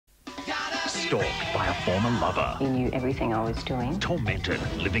stalked by a former lover. He knew everything I was doing. Tormented,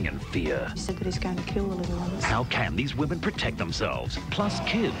 living in fear. He said that he's going to kill the little ones. How can these women protect themselves? Plus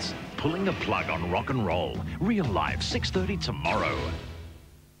kids. Pulling the plug on rock and roll. Real life, 6:30 tomorrow.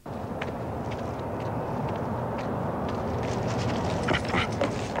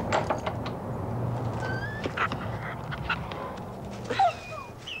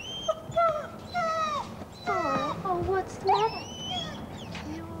 Oh, what's the matter?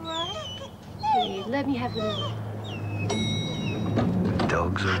 You all right? Here, let me have the milk.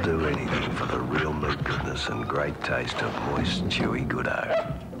 Dogs will do anything for the real meat goodness and great taste of moist, chewy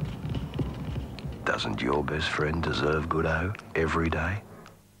Good-O. Doesn't your best friend deserve Good-O every day?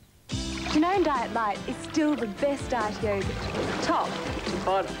 Danone Diet Light is still the best diet yogurt. Top.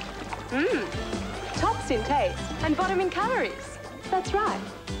 Bottom. Tops in taste and bottom in calories. That's right.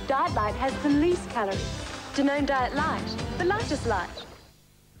 Diet Light has the least calories. Danone Diet Light, the lightest light.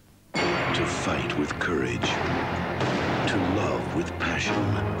 To fight with courage. To love with passion.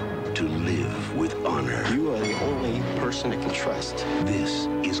 To live with honor. You are the only person I can trust. This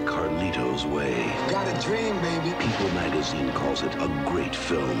is Carlito's Way. Got a dream, baby. People magazine calls it a great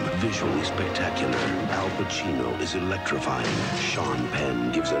film, visually spectacular. Al Pacino is electrifying. Sean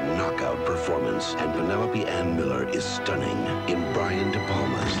Penn gives a knockout performance, and Penelope Ann Miller is stunning in Brian De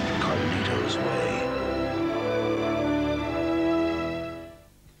Palma's Carlito's Way.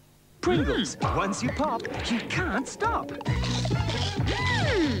 Pringles. Once you pop, you can't stop.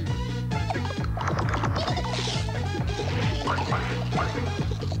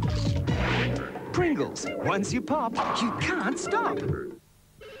 Pringles. Once you pop, you can't stop. Good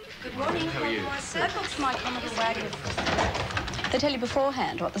morning. How are you? I booked my Commodore wagon. They tell you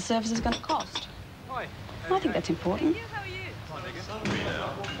beforehand what the service is going to cost. Hi. I think that's important. The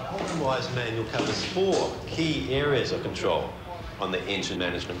Holden-wise manual covers 4 key areas of control on the engine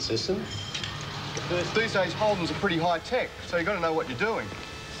management system. These days, Holdens are pretty high-tech, so you've got to know what you're doing.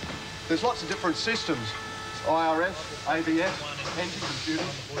 There's lots of different systems. IRS, ABS, engine computer.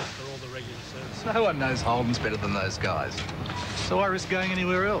 No one knows Holdens better than those guys. So I risk going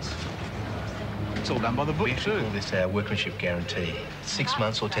anywhere else. It's all done by the book, too. We call this our workmanship guarantee. 6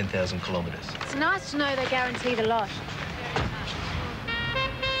 months or 10,000 kilometres. It's nice to know they guarantee the lot.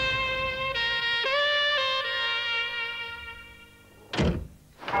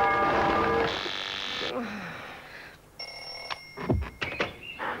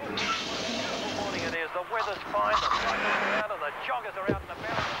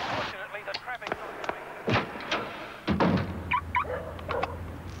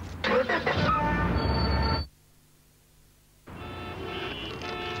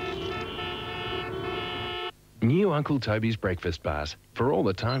 New Uncle Toby's breakfast bars, for all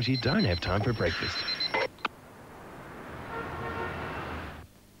the times you don't have time for breakfast.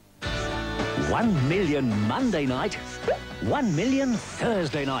 1 million Monday night, 1 million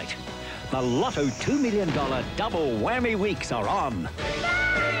Thursday night. The Lotto $2 million double whammy weeks are on.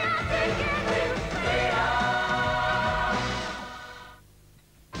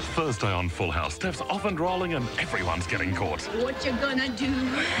 Thursday on Full House, Steph's off and rolling and everyone's getting caught. What you gonna do?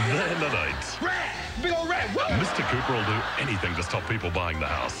 Then at 8. Rat! Big ol' rat! Whoa! Mr. Cooper will do anything to stop people buying the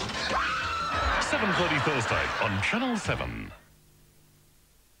house. 7:30 Thursday on Channel 7.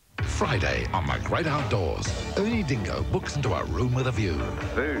 Friday on The Great Outdoors, Ernie Dingo books into a room with a view.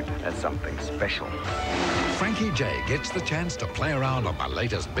 Food, that's something special. Frankie J gets the chance to play around on the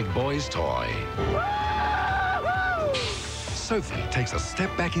latest Big Boys toy. Sophie takes a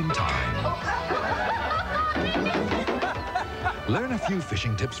step back in time. Learn a few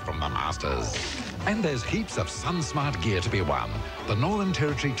fishing tips from the masters. And there's heaps of sun-smart gear to be won. The Northern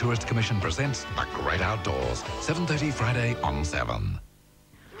Territory Tourist Commission presents The Great Outdoors, 7:30 Friday on 7.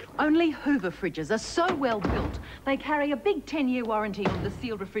 Only Hoover fridges are so well built, they carry a big 10-year warranty on the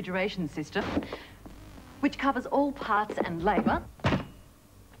sealed refrigeration system, which covers all parts and labour.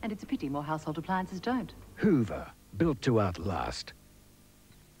 And it's a pity more household appliances don't. Hoover, built to outlast.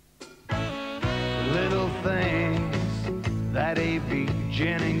 Little things that A.B.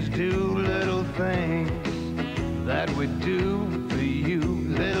 Jennings do, little things that we do for you,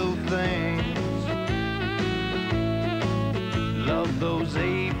 little things. Love those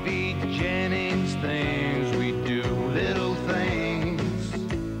A.B. Jennings things we do, little things,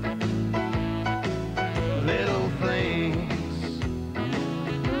 little things,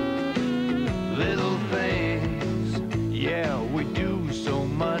 little things. Yeah, we do so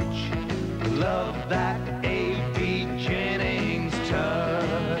much. Love that A.B. Jennings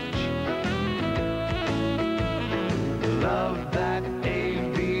touch. Love that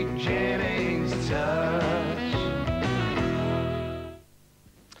A.B. Jennings touch.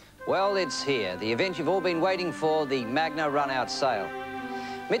 Well, it's here, the event you've all been waiting for, the Magna Run-Out Sale.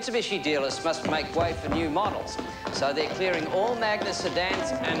 Mitsubishi dealers must make way for new models, so they're clearing all Magna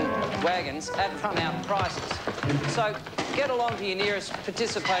sedans and wagons at run-out prices. So get along to your nearest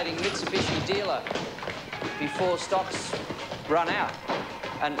participating Mitsubishi dealer before stocks run out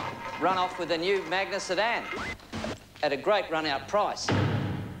and run off with a new Magna sedan at a great run-out price.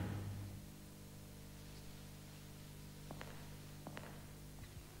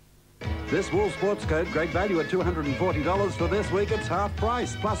 This wool sports coat, great value at $240 for this week. It's half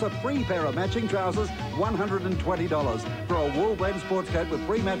price, plus a free pair of matching trousers, $120. For a wool blend sports coat with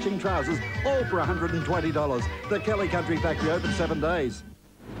free matching trousers, all for $120. The Kelly Country Factory open 7 days.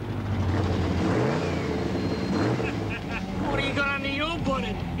 What do you got under your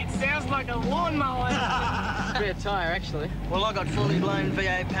bonnet? It sounds like a lawnmower. Spare tyre, actually. Well, I got fully blown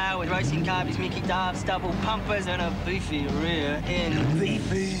V8 power with racing carbies, Mickey Darves, double pumpers, and a beefy rear end.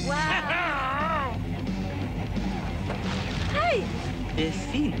 Beefy. Wow. Hey! They're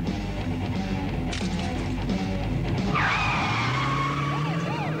thin.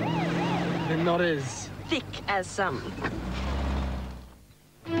 They're not as Thick as some.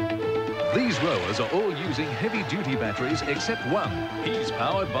 These rowers are all using heavy-duty batteries except one. He's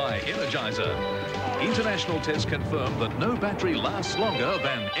powered by Energizer. International tests confirm that no battery lasts longer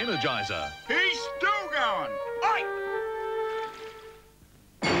than Energizer. He's still going. Oi!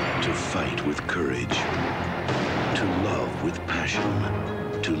 To fight with courage. To love with passion.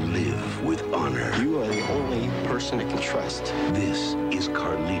 To live with honor. You are the only person I can trust. This is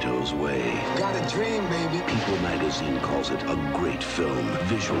Carlito's Way. Got a dream, baby. People magazine calls it a great film,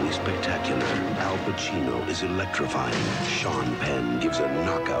 visually spectacular. Al Pacino is electrifying. Sean Penn gives a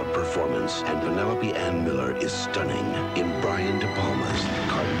knockout performance, and Penelope Ann Miller is stunning in Brian De Palma's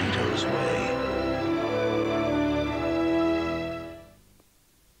Carlito's Way.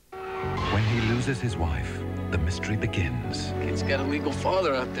 When he loses his wife, the mystery begins. Kid's got a legal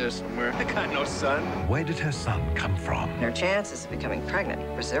father out there somewhere. I got no son. Where did her son come from? Her chances of becoming pregnant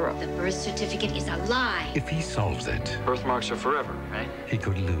were 0. The birth certificate is a lie. If he solves it, Birthmarks are forever, right? he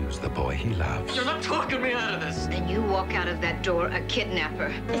could lose the boy he loves. You're not talking me out of this. Then you walk out of that door a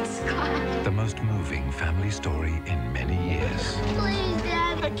kidnapper. It's Scott. The most moving family story in many years. Please,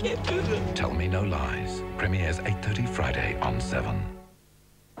 Dad. I can't do this. Tell Me No Lies. Premieres 8:30 Friday on 7.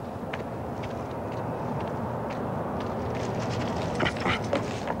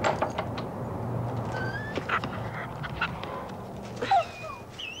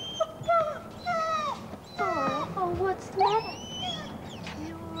 Oh, what's the matter?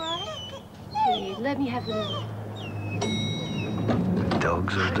 You all right? Here, let me have a look.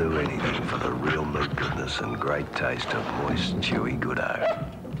 Dogs will do anything for the real meat goodness and great taste of moist, chewy Goodo.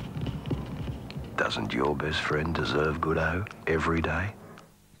 Doesn't your best friend deserve Goodo every day?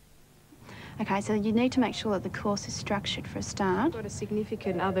 Okay, so you need to make sure that the course is structured for a start. Got a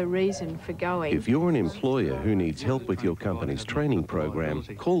significant other reason for going. If you're an employer who needs help with your company's training program,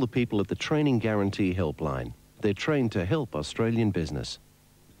 call the people at the Training Guarantee Helpline. They're trained to help Australian business.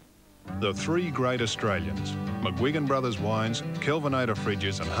 The three great Australians, McGuigan Brothers Wines, Kelvinator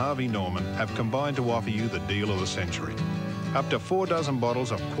Fridges and Harvey Norman, have combined to offer you the deal of the century. Up to 4 dozen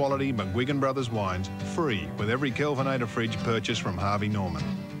bottles of quality McGuigan Brothers wines free with every Kelvinator fridge purchase from Harvey Norman.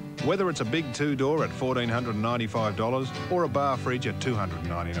 Whether it's a big 2-door at $1,495 or a bar fridge at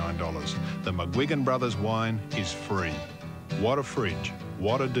 $299, the McGuigan Brothers wine is free. What a fridge,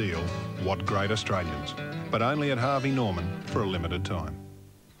 what a deal, what great Australians. But only at Harvey Norman for a limited time.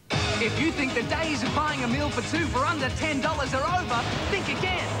 If you think the days of buying a meal for 2 for under $10 are over, think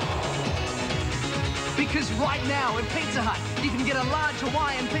again. Because right now at Pizza Hut, you can get a large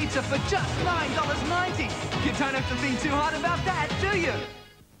Hawaiian pizza for just $9.90. You don't have to think too hard about that, do you?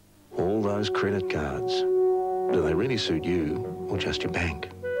 All those credit cards. Do they really suit you or just your bank?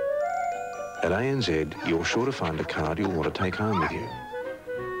 At ANZ, you're sure to find a card you'll want to take home with you.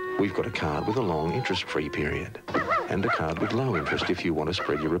 We've got a card with a long interest-free period and a card with low interest if you want to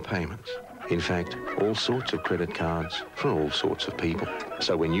spread your repayments. In fact, all sorts of credit cards for all sorts of people.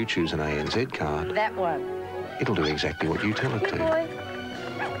 So when you choose an ANZ card, That one. it'll do exactly what you tell it Good to.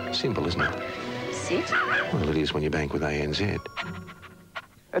 boy. Simple, isn't it? Sit. Well, it is when you bank with ANZ.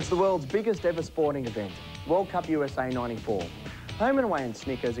 It's the world's biggest ever sporting event, World Cup USA 94. Home and Away and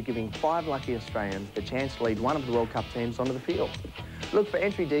Snickers are giving 5 lucky Australians the chance to lead one of the World Cup teams onto the field. Look for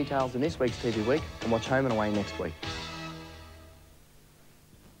entry details in this week's TV Week and watch Home and Away next week.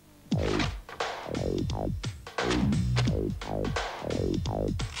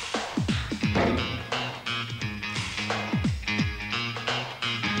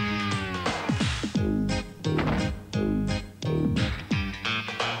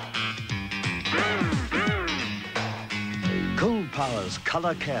 Power's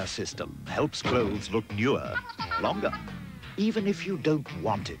Colour Care system helps clothes look newer, longer, even if you don't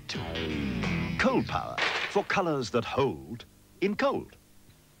want it to. Cold Power, for colours that hold in cold.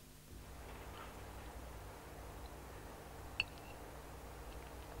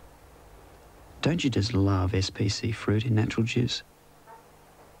 Don't you just love SPC fruit in natural juice?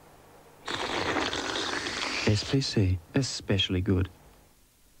 SPC, especially good.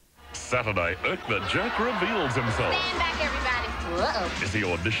 Saturday, Erkner Jack reveals himself. Stand back, everybody. Uh-oh. Is he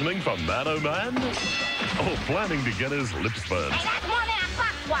auditioning for Man O' Man? Or planning to get his lips burnt? Hey, that's more than a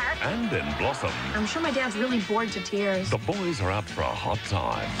clockwork. And in Blossom, I'm sure my dad's really bored to tears. the boys are out for a hot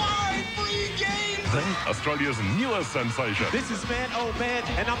time. 5 free games! Then, Australia's newest sensation. This is Man O' Man,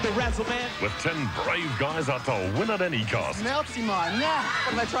 and I'm the Razzle Man. With 10 brave guys out to win at any cost. Melty mine, now.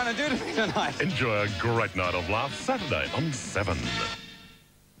 What are they trying to do to me tonight? Enjoy a great night of laughs Saturday on 7.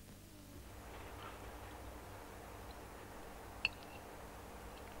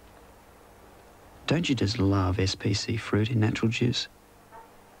 Don't you just love SPC fruit in natural juice?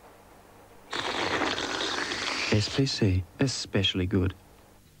 SPC, especially good.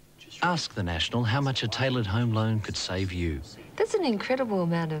 Ask the National how much a tailored home loan could save you. That's an incredible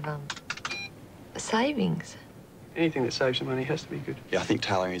amount of savings. Anything that saves some money has to be good. Yeah, I think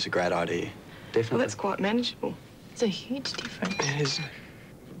tailoring is a great idea. Definitely. Well, that's quite manageable. It's a huge difference. It is.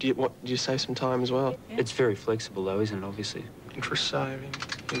 Do you save some time as well? Yeah. It's very flexible though, isn't it, obviously? Interest saving.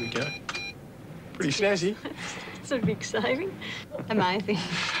 Here we go. Pretty snazzy. It's a big saving. Amazing.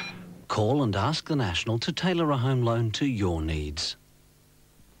 Call and ask the National to tailor a home loan to your needs.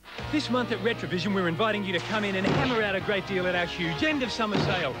 This month at Retrovision, we're inviting you to come in and hammer out a great deal at our huge end of summer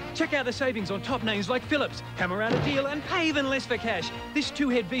sale. Check out the savings on top names like Philips. Hammer out a deal and pay even less for cash. This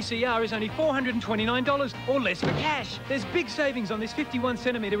 2-head VCR is only $429 or less for cash. There's big savings on this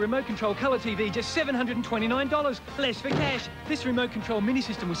 51cm remote control colour TV, just $729, less for cash. This remote control mini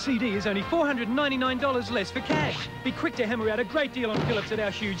system with CD is only $499, less for cash. Be quick to hammer out a great deal on Philips at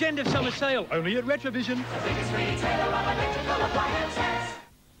our huge end of summer sale, only at Retrovision. Biggest retailer of electrical appliances.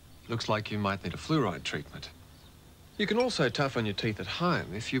 Looks like you might need a fluoride treatment. You can also toughen your teeth at home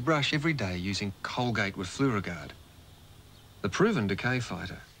if you brush every day using Colgate with Fluorogard, the proven decay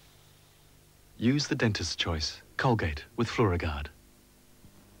fighter. Use the dentist's choice, Colgate with Fluorogard.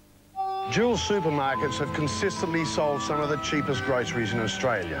 Jewel supermarkets have consistently sold some of the cheapest groceries in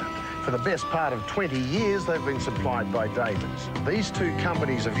Australia. For the best part of 20 years, they've been supplied by David's. These two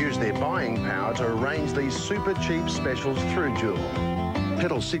companies have used their buying power to arrange these super cheap specials through Jewel.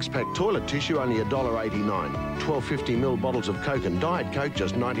 Pedal 6-pack toilet tissue, only $1.89. 1250ml bottles of Coke and Diet Coke,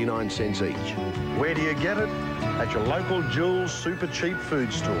 just 99 cents each. Where do you get it? At your local Jewel super cheap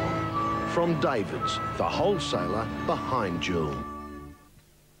food store. From David's, the wholesaler behind Jewel.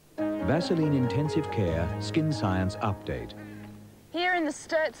 Vaseline Intensive Care Skin Science Update. Here in the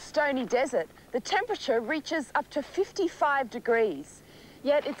Sturt Stony Desert, the temperature reaches up to 55 degrees.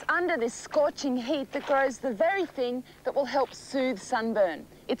 Yet it's under this scorching heat that grows the very thing that will help soothe sunburn.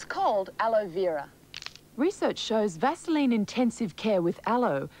 It's called aloe vera. Research shows Vaseline Intensive Care with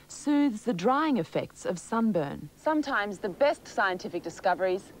aloe soothes the drying effects of sunburn. Sometimes the best scientific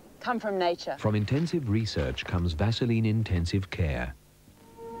discoveries come from nature. From intensive research comes Vaseline Intensive Care.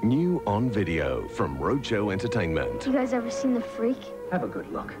 New on video from Roadshow Entertainment. You guys ever seen The Freak? Have a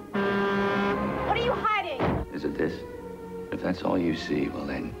good look. What are you hiding? Is it this? If that's all you see, well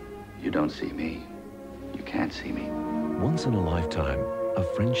then, you don't see me. You can't see me. Once in a lifetime, a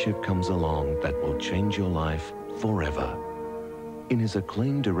friendship comes along that will change your life forever. In his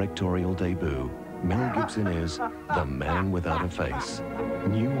acclaimed directorial debut, Mel Gibson is the man without a face.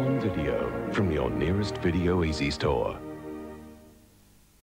 New on video from your nearest Video Easy store.